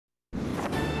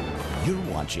You're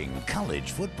watching College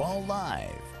Football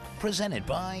Live, presented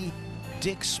by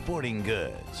Dick's Sporting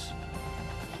Goods.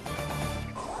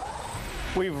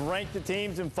 We've ranked the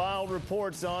teams and filed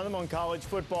reports on them on College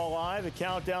Football Live. The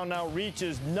countdown now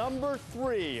reaches number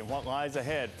 3 and what lies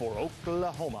ahead for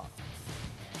Oklahoma.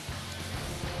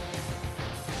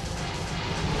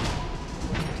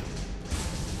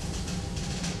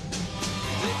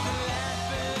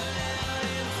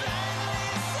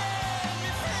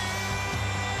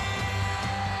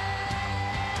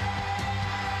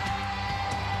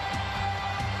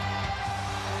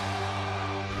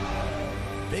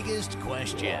 Biggest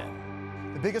question.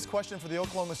 The biggest question for the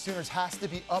Oklahoma Sooners has to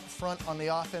be up front on the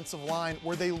offensive line,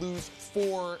 where they lose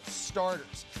 4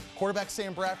 starters. Quarterback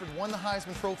Sam Bradford won the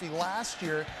Heisman Trophy last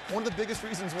year. One of the biggest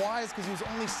reasons why is because he was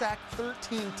only sacked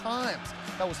 13 times.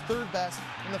 That was 3rd best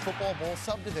in the Football Bowl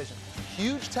subdivision.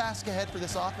 Huge task ahead for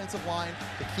this offensive line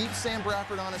to keep Sam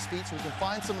Bradford on his feet so we can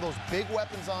find some of those big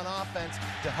weapons on offense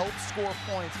to help score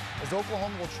points as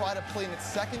Oklahoma will try to play in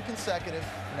its 2nd consecutive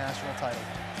national title.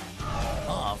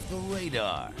 Off the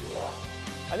radar.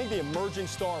 I think the emerging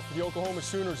star for the Oklahoma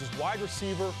Sooners is wide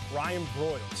receiver Ryan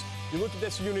Broyles. You look at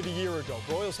this unit a year ago.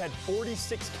 Broyles had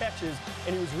 46 catches,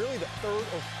 and he was really the 3rd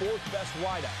or 4th best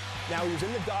wideout. Now, he was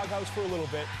in the doghouse for a little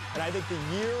bit, and I think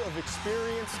the year of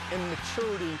experience and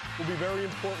maturity will be very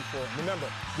important for him. Remember,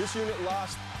 this unit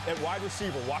lost at wide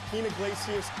receiver Joaquin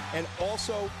Iglesias and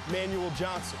also Manuel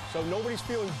Johnson. So nobody's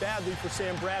feeling badly for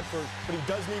Sam Bradford, but he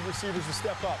does need receivers to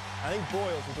step up. I think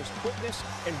Broyles, with his quickness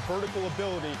and vertical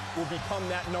ability, will become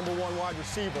that #1 wide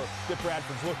receiver that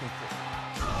Bradford's looking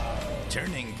for.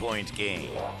 Turning point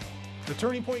game. The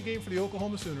turning point game for the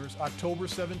Oklahoma Sooners, October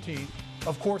 17th,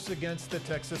 of course, against the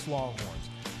Texas Longhorns.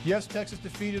 Yes, Texas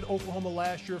defeated Oklahoma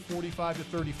last year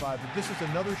 45-35, but this is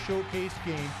another showcase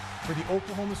game for the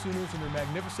Oklahoma Sooners and their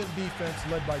magnificent defense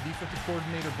led by defensive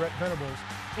coordinator Brett Venables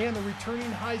and the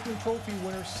returning Heisman Trophy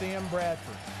winner Sam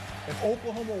Bradford. If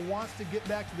Oklahoma wants to get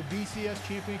back to the BCS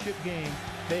championship game,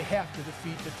 they have to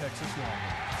defeat the Texas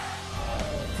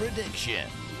Longhorns. Prediction.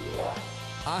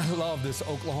 I love this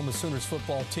Oklahoma Sooners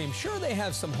football team. Sure, they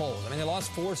have some holes. I mean, they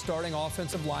lost 4 starting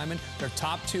offensive linemen, their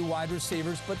top 2 wide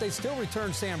receivers, but they still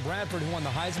returned Sam Bradford, who won the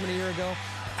Heisman a year ago.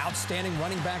 Outstanding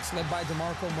running backs led by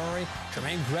DeMarco Murray,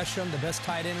 Jermaine Gresham, the best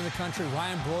tight end in the country,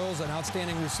 Ryan Broyles, an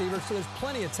outstanding receiver. So there's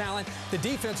plenty of talent. The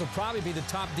defense will probably be the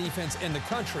top defense in the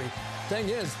country. Thing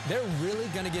is, they're really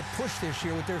going to get pushed this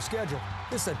year with their schedule.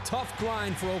 This is a tough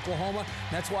grind for Oklahoma.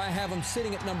 That's why I have them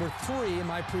sitting at number 3 in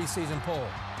my preseason poll.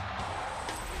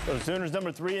 So the Sooners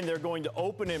number 3, and they're going to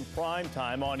open in prime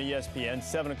time on ESPN,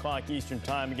 7 o'clock Eastern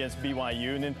time against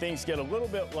BYU. And then things get a little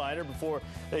bit lighter before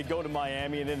they go to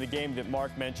Miami. And then the game that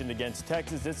Mark mentioned against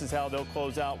Texas. This is how they'll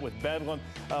close out with Bedlam.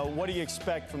 What do you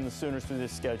expect from the Sooners through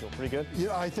this schedule? Pretty good?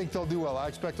 Yeah, I think they'll do well. I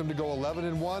expect them to go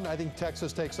 11-1. I think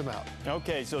Texas takes them out.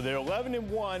 Okay, so they're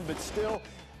 11-1, but still,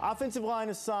 offensive line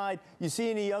aside, you see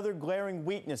any other glaring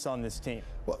weakness on this team?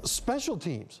 Well, special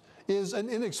teams is an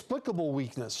inexplicable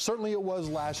weakness. Certainly it was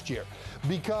last year,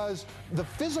 because the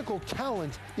physical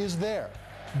talent is there,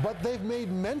 but they've made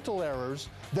mental errors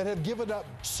that have given up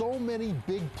so many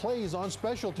big plays on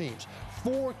special teams.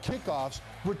 4 kickoffs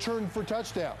returned for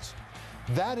touchdowns.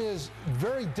 That is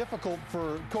very difficult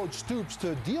for Coach Stoops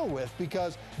to deal with,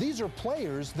 because these are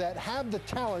players that have the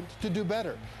talent to do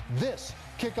better. This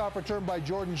kickoff return by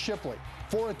Jordan Shipley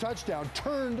for a touchdown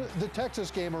turned the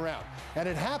Texas game around. And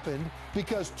it happened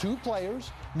because 2 players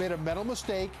made a mental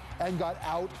mistake and got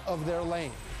out of their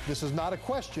lane. This is not a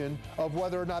question of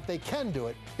whether or not they can do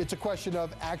it. It's a question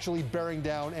of actually bearing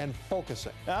down and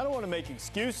focusing. Now, I don't want to make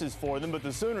excuses for them, but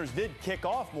the Sooners did kick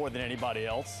off more than anybody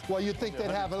else. Well, you'd think they'd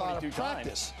have a lot of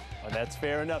practice. Well, that's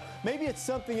fair enough. Maybe it's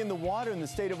something in the water in the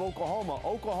state of Oklahoma.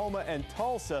 Oklahoma and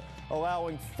Tulsa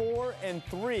allowing 4 and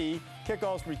 3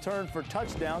 kickoffs returned for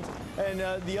touchdowns. And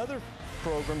the other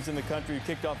programs in the country who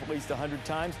kicked off at least 100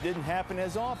 times didn't happen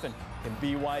as often. Can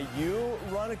BYU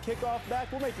run a kickoff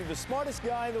back? We'll make you the smartest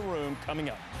guy in the room coming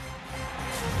up.